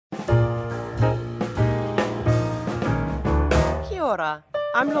Kia ora.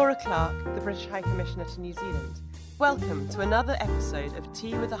 I'm Laura Clark, the British High Commissioner to New Zealand. Welcome to another episode of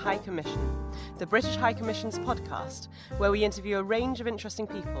Tea with the High Commission, the British High Commission's podcast, where we interview a range of interesting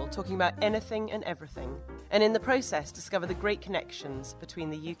people talking about anything and everything, and in the process discover the great connections between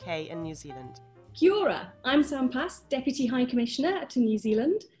the UK and New Zealand. Kia ora. I'm Sam Pass, Deputy High Commissioner to New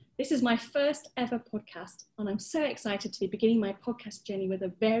Zealand. This is my first ever podcast, and I'm so excited to be beginning my podcast journey with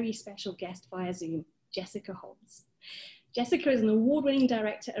a very special guest via Zoom, Jessica Hobbs. Jessica is an award-winning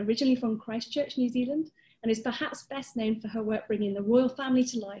director originally from Christchurch, New Zealand, and is perhaps best known for her work bringing the royal family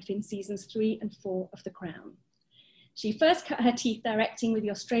to life in seasons 3 and 4 of The Crown. She first cut her teeth directing with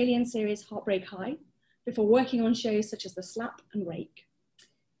the Australian series Heartbreak High, before working on shows such as The Slap and Rake.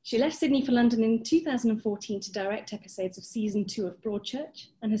 She left Sydney for London in 2014 to direct episodes of season 2 of Broadchurch,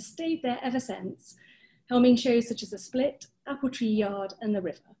 and has stayed there ever since, helming shows such as The Split, Apple Tree Yard, and The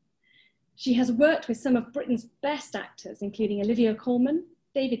River. She has worked with some of Britain's best actors, including Olivia Colman,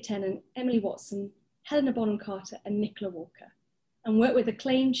 David Tennant, Emily Watson, Helena Bonham Carter, and Nicola Walker, and worked with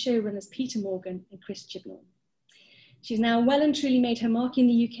acclaimed showrunners Peter Morgan and Chris Chibnall. She's now well and truly made her mark in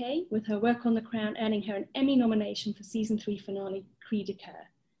the UK, with her work on The Crown earning her an Emmy nomination for season 3 finale, Cri de Coeur.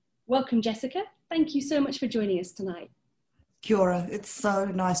 Welcome, Jessica. Thank you so much for joining us tonight. Kia ora. It's so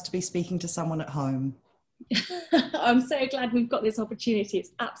nice to be speaking to someone at home. I'm so glad we've got this opportunity.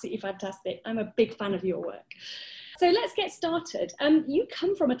 It's absolutely fantastic. I'm a big fan of your work. So let's get started. You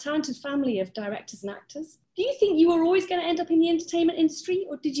come from a talented family of directors and actors. Do you think you were always going to end up in the entertainment industry,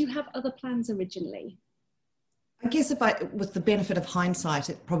 or did you have other plans originally? I guess with the benefit of hindsight,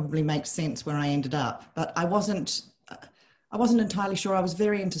 it probably makes sense where I ended up, but I wasn't entirely sure. I was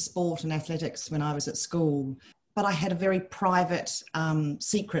very into sport and athletics when I was at school, but I had a very private,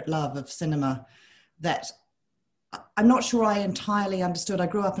 secret love of cinema that I'm not sure I entirely understood. I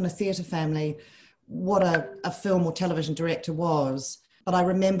grew up in a theatre family, what a film or television director was, but I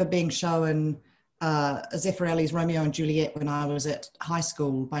remember being shown Zeffirelli's Romeo and Juliet when I was at high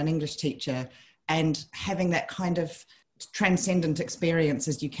school by an English teacher, and having that kind of transcendent experience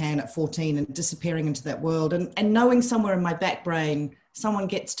as you can at 14 and disappearing into that world and knowing somewhere in my back brain, someone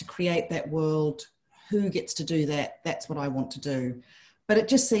gets to create that world. Who gets to do that? That's what I want to do. But it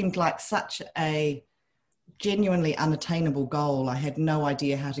just seemed like such a genuinely unattainable goal. I had no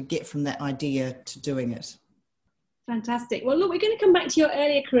idea how to get from that idea to doing it. Fantastic. Well, look, we're going to come back to your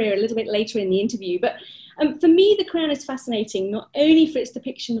earlier career a little bit later in the interview, but for me, The Crown is fascinating, not only for its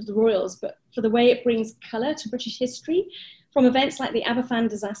depiction of the royals, but for the way it brings colour to British history, from events like the Aberfan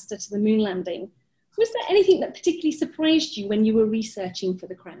disaster to the moon landing. Was there anything that particularly surprised you when you were researching for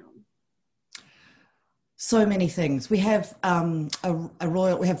The Crown? So many things. We have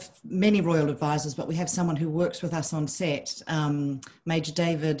we have many royal advisors, but we have someone who works with us on set, Major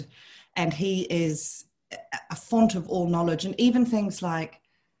David, and he is a font of all knowledge, and even things like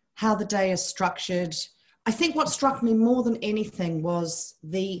how the day is structured. I think what struck me more than anything was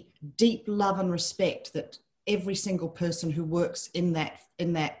the deep love and respect that every single person who works in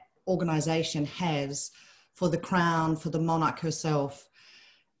that organisation has for the Crown, for the monarch herself.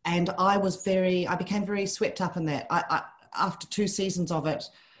 And I became very swept up in that. After 2 seasons of it,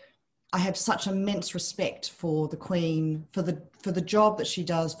 I have such immense respect for the Queen, for the job that she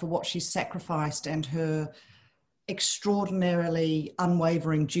does, for what she's sacrificed, and her extraordinarily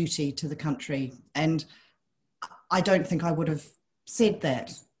unwavering duty to the country. And I don't think I would have said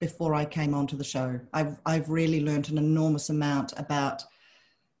that before I came onto the show. I've really learnt an enormous amount about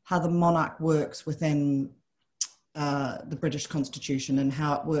how the monarch works within the British Constitution and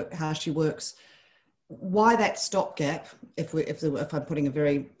how she works, why that stopgap, if I'm putting a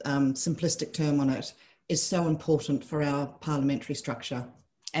very simplistic term on it, is so important for our parliamentary structure.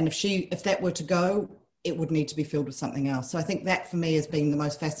 And if that were to go, it would need to be filled with something else. So I think that for me has been the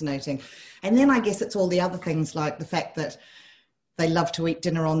most fascinating. And then I guess it's all the other things, like the fact that they love to eat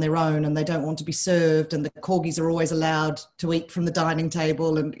dinner on their own and they don't want to be served, and the corgis are always allowed to eat from the dining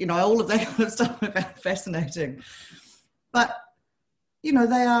table, and all of that kind of stuff I found fascinating. But they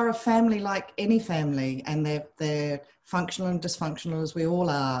are a family like any family, and they're functional and dysfunctional as we all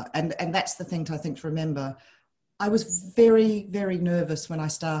are, and that's the thing to remember. I was very, very nervous when I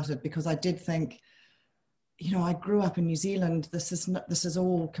started, because I did think, I grew up in New Zealand. This is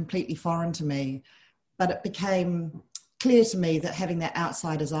all completely foreign to me. But it became clear to me that having that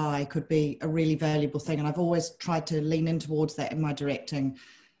outsider's eye could be a really valuable thing. And I've always tried to lean in towards that in my directing.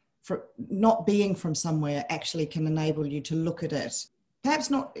 For not being from somewhere actually can enable you to look at it,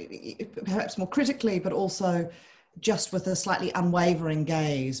 perhaps more critically, but also just with a slightly unwavering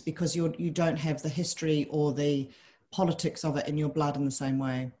gaze, because you don't have the history or the politics of it in your blood in the same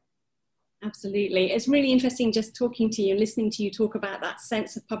way. Absolutely. It's really interesting just talking to you and listening to you talk about that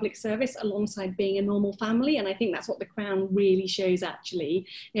sense of public service alongside being a normal family. And I think that's what The Crown really shows, actually.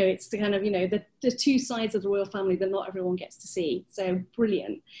 You know, it's the kind of, you know, the two sides of the royal family that not everyone gets to see. So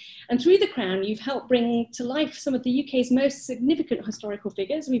brilliant. And through The Crown, you've helped bring to life some of the UK's most significant historical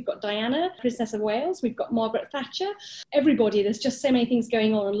figures. We've got Diana, Princess of Wales. We've got Margaret Thatcher. Everybody, there's just so many things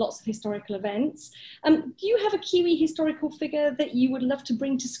going on and lots of historical events. Do you have a Kiwi historical figure that you would love to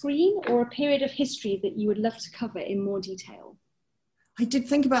bring to screen, or a period of history that you would love to cover in more detail? I did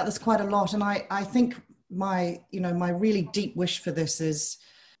think about this quite a lot, and I think my really deep wish for this is,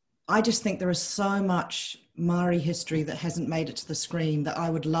 I just think there is so much Māori history that hasn't made it to the screen that I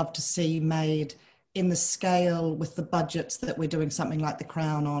would love to see made in the scale with the budgets that we're doing something like The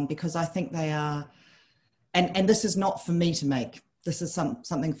Crown on, because I think they are, and this is not for me to make. This is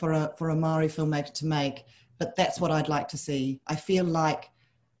something for a Māori filmmaker to make, but that's what I'd like to see. I feel like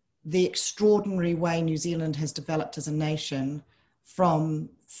the extraordinary way New Zealand has developed as a nation,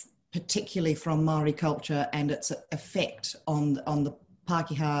 particularly from Māori culture and its effect on the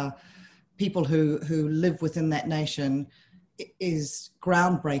Pākehā people who live within that nation, is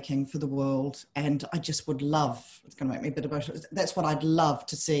groundbreaking for the world. And I just would love, it's going to make me a bit emotional, that's what I'd love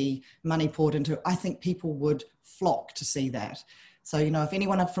to see money poured into. I think people would flock to see that. So, you know, if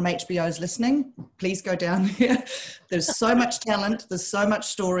anyone from HBO is listening, please go down there. There's so much talent, there's so much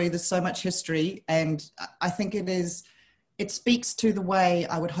story, there's so much history. And I think it speaks to the way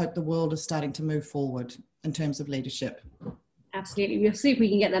I would hope the world is starting to move forward in terms of leadership. Absolutely. We'll see if we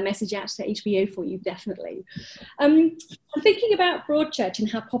can get that message out to HBO for you, definitely. I'm thinking about Broadchurch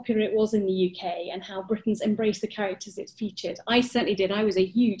and how popular it was in the UK and how Britain's embraced the characters it featured. I certainly did. I was a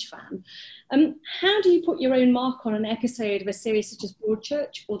huge fan. How do you put your own mark on an episode of a series such as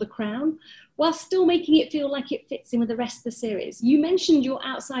Broadchurch or The Crown, while still making it feel like it fits in with the rest of the series? You mentioned your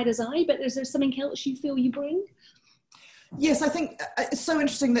outsider's eye, but is there something else you feel you bring? Yes, I think it's so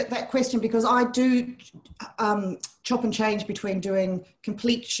interesting that question, because I do chop and change between doing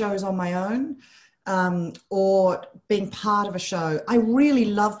complete shows on my own or being part of a show. I really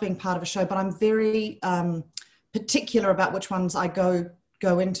love being part of a show, but I'm very particular about which ones I go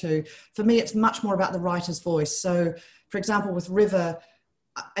into. For me, it's much more about the writer's voice. So, for example, with River,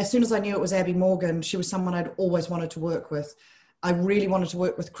 as soon as I knew it was Abby Morgan, she was someone I'd always wanted to work with. I really wanted to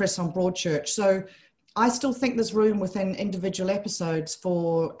work with Chris on Broadchurch. So I still think there's room within individual episodes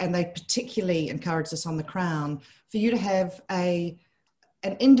and they particularly encourage this on The Crown, for you to have an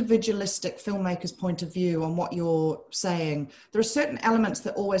individualistic filmmaker's point of view on what you're saying. There are certain elements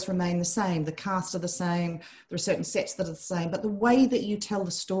that always remain the same. The cast are the same. There are certain sets that are the same. But the way that you tell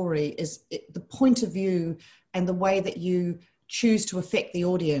the story the point of view and the way that you choose to affect the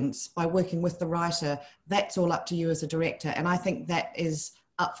audience by working with the writer, that's all up to you as a director. And I think that is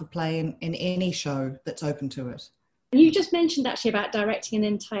up for play in any show that's open to it. You just mentioned actually about directing an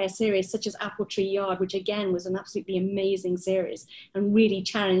entire series such as Apple Tree Yard, which again was an absolutely amazing series and really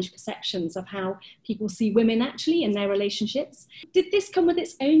challenged perceptions of how people see women actually in their relationships. Did this come with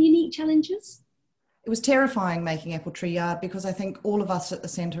its own unique challenges? It was terrifying making Apple Tree Yard, because I think all of us at the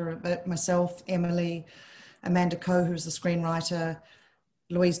centre of it, myself, Emily, Amanda Coe, who's the screenwriter,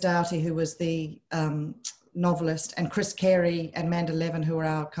 Louise Doughty, who was the novelist, and Chris Carey and Amanda Levin, who are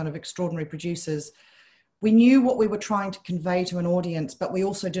our kind of extraordinary producers. We knew what we were trying to convey to an audience, but we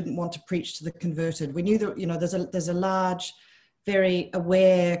also didn't want to preach to the converted. We knew that, you know, there's a large, very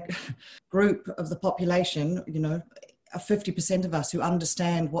aware group of the population, you know, 50% of us who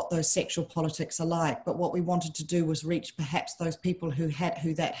understand what those sexual politics are like. But what we wanted to do was reach perhaps those people who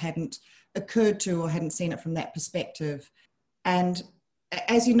that hadn't occurred to or hadn't seen it from that perspective. And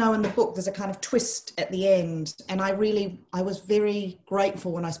as you know, in the book, there's a kind of twist at the end. And I was very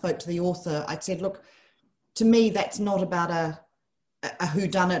grateful when I spoke to the author. I said, look, to me, that's not about a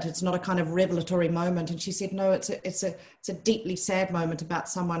whodunit. It's not a kind of revelatory moment. And she said, no, it's a deeply sad moment about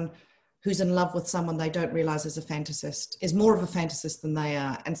someone who's in love with someone they don't realize is more of a fantasist than they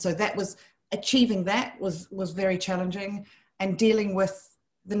are. And so achieving that was very challenging, and dealing with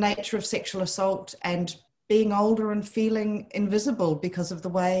the nature of sexual assault and being older and feeling invisible because of the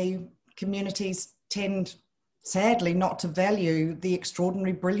way communities tend, sadly, not to value the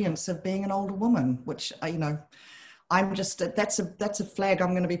extraordinary brilliance of being an older woman, which, you know, that's a flag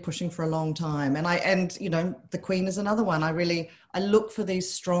I'm going to be pushing for a long time. And you know, the Queen is another one. I look for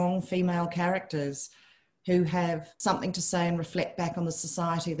these strong female characters who have something to say and reflect back on the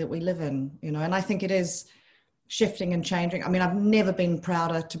society that we live in, you know, and I think it is shifting and changing. I mean, I've never been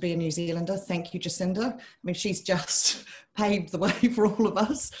prouder to be a New Zealander. Thank you, Jacinda. I mean, she's just paved the way for all of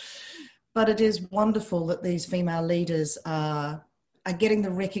us. But it is wonderful that these female leaders are are getting the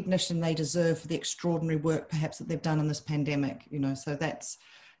recognition they deserve for the extraordinary work perhaps that they've done in this pandemic, so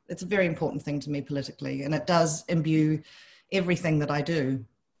it's a very important thing to me politically, and it does imbue everything that I do.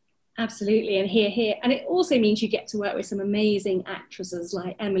 Absolutely, and here. And it also means you get to work with some amazing actresses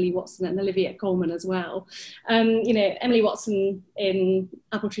like Emily Watson and Olivia Colman as well. Emily Watson in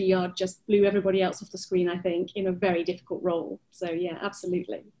Apple Tree Yard just blew everybody else off the screen, I think, in a very difficult role. So yeah,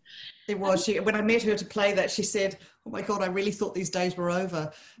 absolutely. It was. When I met her to play that, she said, "Oh my God, I really thought these days were over."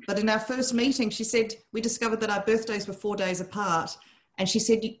 But in our first meeting, she said, we discovered that our birthdays were 4 days apart. And she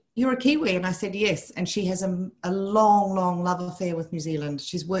said, "You're a Kiwi?" And I said, "Yes." And she has a long, long love affair with New Zealand.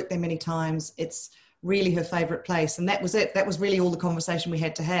 She's worked there many times. It's really her favourite place. And that was it. That was really all the conversation we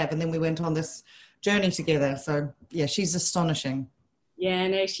had to have. And then we went on this journey together. So, yeah, she's astonishing. Yeah,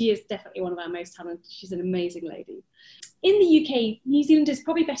 no, she is definitely one of our most talented. She's an amazing lady. In the UK, New Zealand is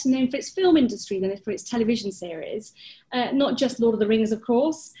probably better known for its film industry than for its television series. Not just Lord of the Rings, of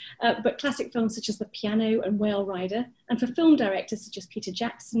course, but classic films such as The Piano and Whale Rider, and for film directors such as Peter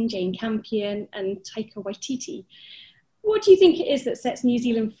Jackson, Jane Campion, and Taika Waititi. What do you think it is that sets New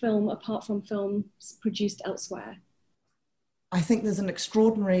Zealand film apart from films produced elsewhere? I think there's an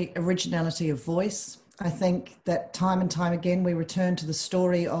extraordinary originality of voice. I think that time and time again we return to the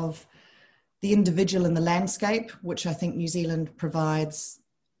story of the individual in the landscape, which I think New Zealand provides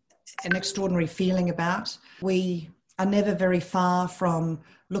an extraordinary feeling about. We are never very far from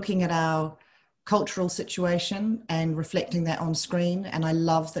looking at our cultural situation and reflecting that on screen. And I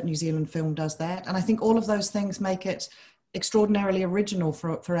love that New Zealand film does that. And I think all of those things make it extraordinarily original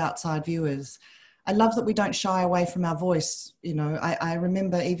for outside viewers. I love that we don't shy away from our voice. I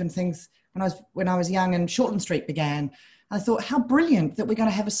remember even things when I was young and Shortland Street began. I thought, how brilliant that we're going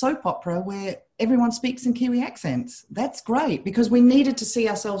to have a soap opera where everyone speaks in Kiwi accents. That's great, because we needed to see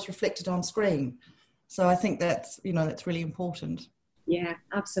ourselves reflected on screen. So I think that's really important. Yeah,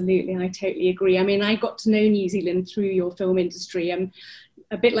 absolutely. I totally agree. I mean, I got to know New Zealand through your film industry.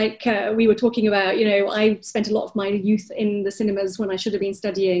 A bit like we were talking about, I spent a lot of my youth in the cinemas when I should have been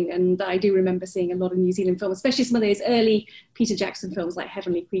studying. And I do remember seeing a lot of New Zealand films, especially some of those early Peter Jackson films like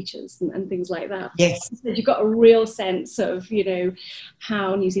Heavenly Creatures and things like that. Yes. So you've got a real sense of,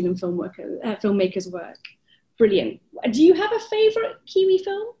 how New Zealand filmmakers work. Brilliant. Do you have a favourite Kiwi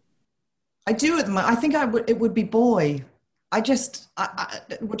film? I do at the moment. I think it would be Boy. Which is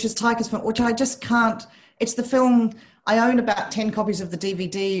Taika's film, which I just can't. It's the film. I own about 10 copies of the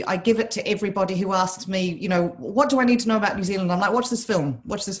DVD. I give it to everybody who asks me, what do I need to know about New Zealand? I'm like, watch this film.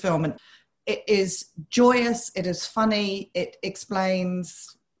 And it is joyous. It is funny. It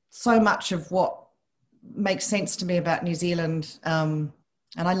explains so much of what makes sense to me about New Zealand.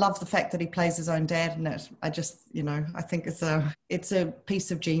 And I love the fact that he plays his own dad in it. I just, I think it's a piece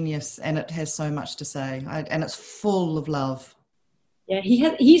of genius, and it has so much to say, and it's full of love. Yeah,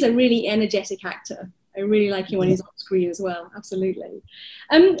 he's a really energetic actor. I really like him when he's on screen as well. Absolutely.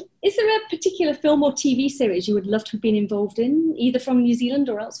 Is there a particular film or TV series you would love to have been involved in, either from New Zealand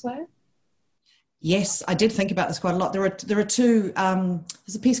or elsewhere? Yes, I did think about this quite a lot. There are two.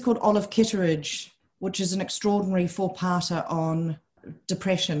 There's a piece called Olive Kitteridge, which is an extraordinary 4-parter on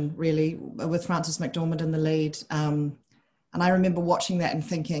depression, really, with Frances McDormand in the lead. And I remember watching that and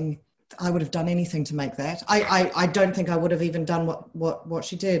thinking, I would have done anything to make that. I don't think I would have even done what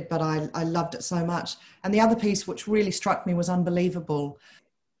she did, but I loved it so much. And the other piece which really struck me was Unbelievable.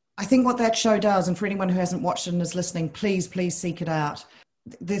 I think what that show does, and for anyone who hasn't watched it and is listening, please seek it out.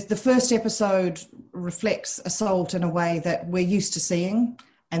 The first episode reflects assault in a way that we're used to seeing,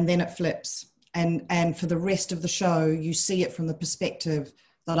 and then it flips. And for the rest of the show, you see it from the perspective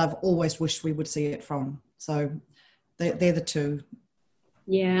that I've always wished we would see it from. So they're the two.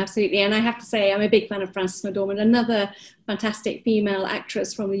 Yeah, absolutely. And I have to say, I'm a big fan of Frances McDormand, another fantastic female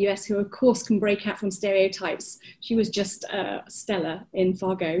actress from the US who, of course, can break out from stereotypes. She was just stellar in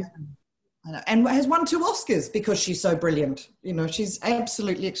Fargo. I know. And has won 2 Oscars because she's so brilliant. She's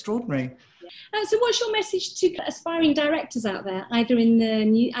absolutely extraordinary. So what's your message to aspiring directors out there, either in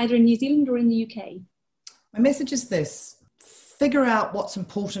New Zealand or in the UK? My message is this: figure out what's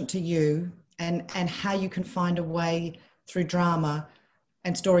important to you and how you can find a way through drama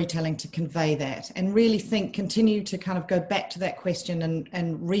and storytelling to convey that, and really continue to kind of go back to that question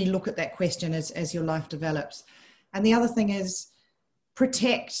and re-look at that question as your life develops. And the other thing is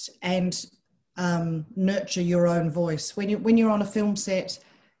protect and nurture your own voice. When you're on a film set,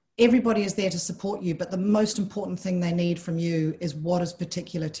 everybody is there to support you, but the most important thing they need from you is what is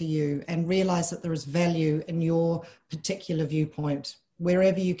particular to you, and realize that there is value in your particular viewpoint.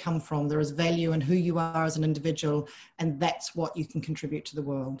 Wherever you come from, there is value in who you are as an individual, and that's what you can contribute to the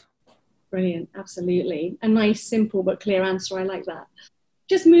world. Brilliant, absolutely. A nice, simple but clear answer. I like that.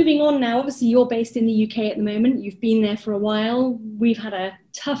 Just moving on now, obviously you're based in the UK at the moment. You've been there for a while. We've had a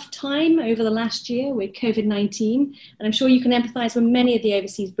tough time over the last year with COVID-19, and I'm sure you can empathise with many of the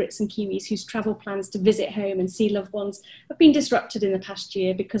overseas Brits and Kiwis whose travel plans to visit home and see loved ones have been disrupted in the past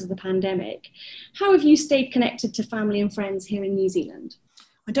year because of the pandemic. How have you stayed connected to family and friends here in New Zealand?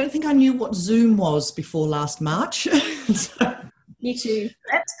 I don't think I knew what Zoom was before last March. So Me too.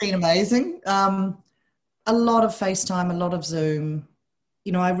 that's been amazing. A lot of FaceTime, a lot of Zoom.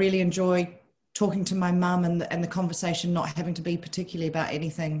 You know, I really enjoy talking to my mum and the conversation not having to be particularly about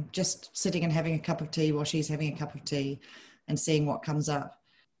anything, just sitting and having a cup of tea while she's having a cup of tea and seeing what comes up.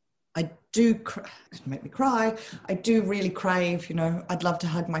 I do, make me cry, I do really crave, you know, I'd love to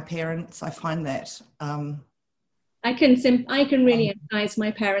hug my parents. I find that. I can really empathise. My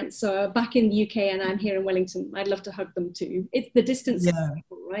parents are back in the UK and I'm here in Wellington. I'd love to hug them too. It's the distance,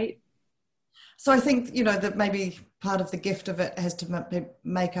 right? So I think, you know, that maybe part of the gift of it has to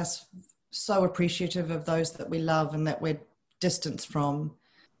make us so appreciative of those that we love and that we're distanced from.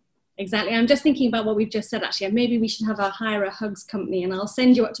 Exactly. I'm just thinking about what we've just said, actually. Maybe we should hire a hugs company and I'll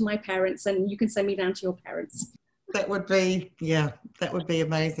send you up to my parents and you can send me down to your parents. That would be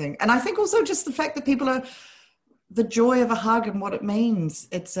amazing. And I think also just the fact that people are, the joy of a hug and what it means,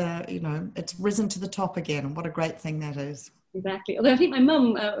 it's, you know, it's risen to the top again. And what a great thing that is. Exactly. Although I think my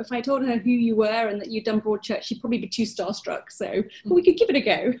mum, if I told her who you were and that you'd done Broadchurch, she'd probably be too starstruck. So we could give it a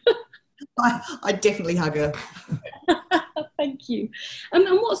go. I'd definitely hug her. Thank you. And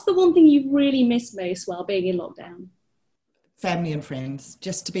what's the one thing you've really missed most while being in lockdown? Family and friends.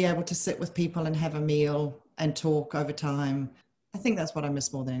 Just to be able to sit with people and have a meal and talk over time. I think that's what I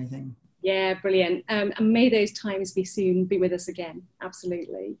miss more than anything. Yeah, brilliant. And may those times be with us again.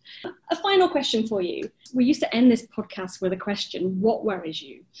 Absolutely. A final question for you. We used to end this podcast with a question: what worries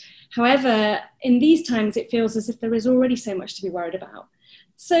you? However, in these times, it feels as if there is already so much to be worried about.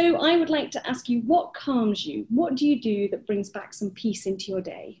 So I would like to ask you, what calms you? What do you do that brings back some peace into your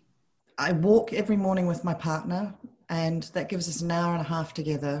day? I walk every morning with my partner, and that gives us an hour and a half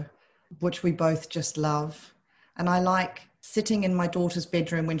together, which we both just love. And I like sitting in my daughter's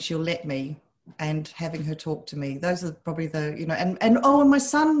bedroom when she'll let me and having her talk to me. Those are probably the, you know, and my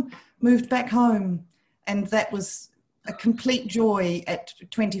son moved back home, and that was a complete joy at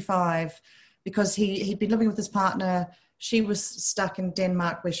 25 because he'd been living with his partner. She was stuck in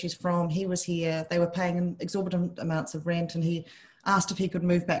Denmark where she's from. He was here. They were paying exorbitant amounts of rent, and he asked if he could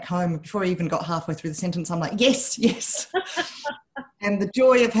move back home. Before he even got halfway through the sentence, I'm like, yes. And the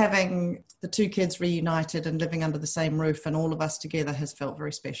joy of having the two kids reunited and living under the same roof and all of us together has felt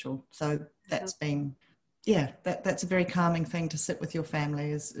very special. So that's been, that's a very calming thing. To sit with your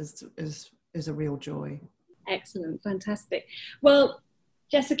family is a real joy. Excellent. Fantastic. Well,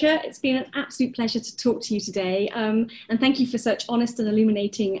 Jessica, it's been an absolute pleasure to talk to you today. And thank you for such honest and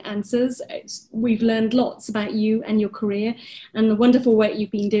illuminating answers. We've learned lots about you and your career and the wonderful work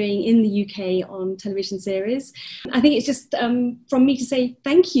you've been doing in the UK on television series. I think it's just from me to say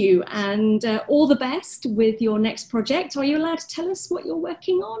thank you and all the best with your next project. Are you allowed to tell us what you're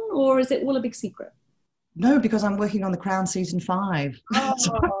working on, or is it all a big secret? No, because I'm working on The Crown season 5.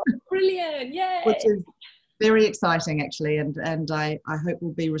 Oh, brilliant. Yay. Which is very exciting, actually, and I hope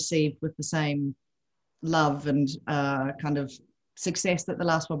will be received with the same love and kind of success that the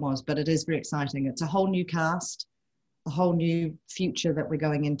last one was. But it is very exciting. It's a whole new cast, a whole new future that we're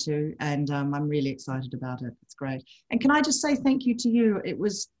going into, and I'm really excited about it. It's great. And can I just say thank you to you? It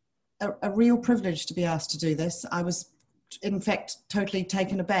was a real privilege to be asked to do this. I was, in fact, totally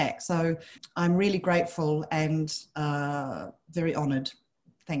taken aback. So I'm really grateful and very honoured.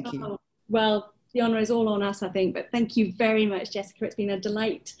 Thank you. Well, the honour is all on us, I think, but thank you very much, Jessica. It's been a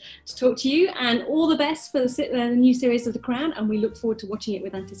delight to talk to you, and all the best for the new series of The Crown, and we look forward to watching it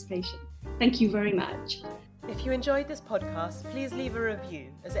with anticipation. Thank you very much. If you enjoyed this podcast, please leave a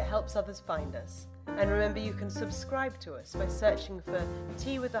review as it helps others find us. And remember, you can subscribe to us by searching for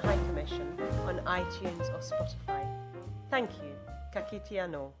Tea with the High Commission on iTunes or Spotify. Thank you. Ka kite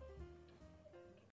anō.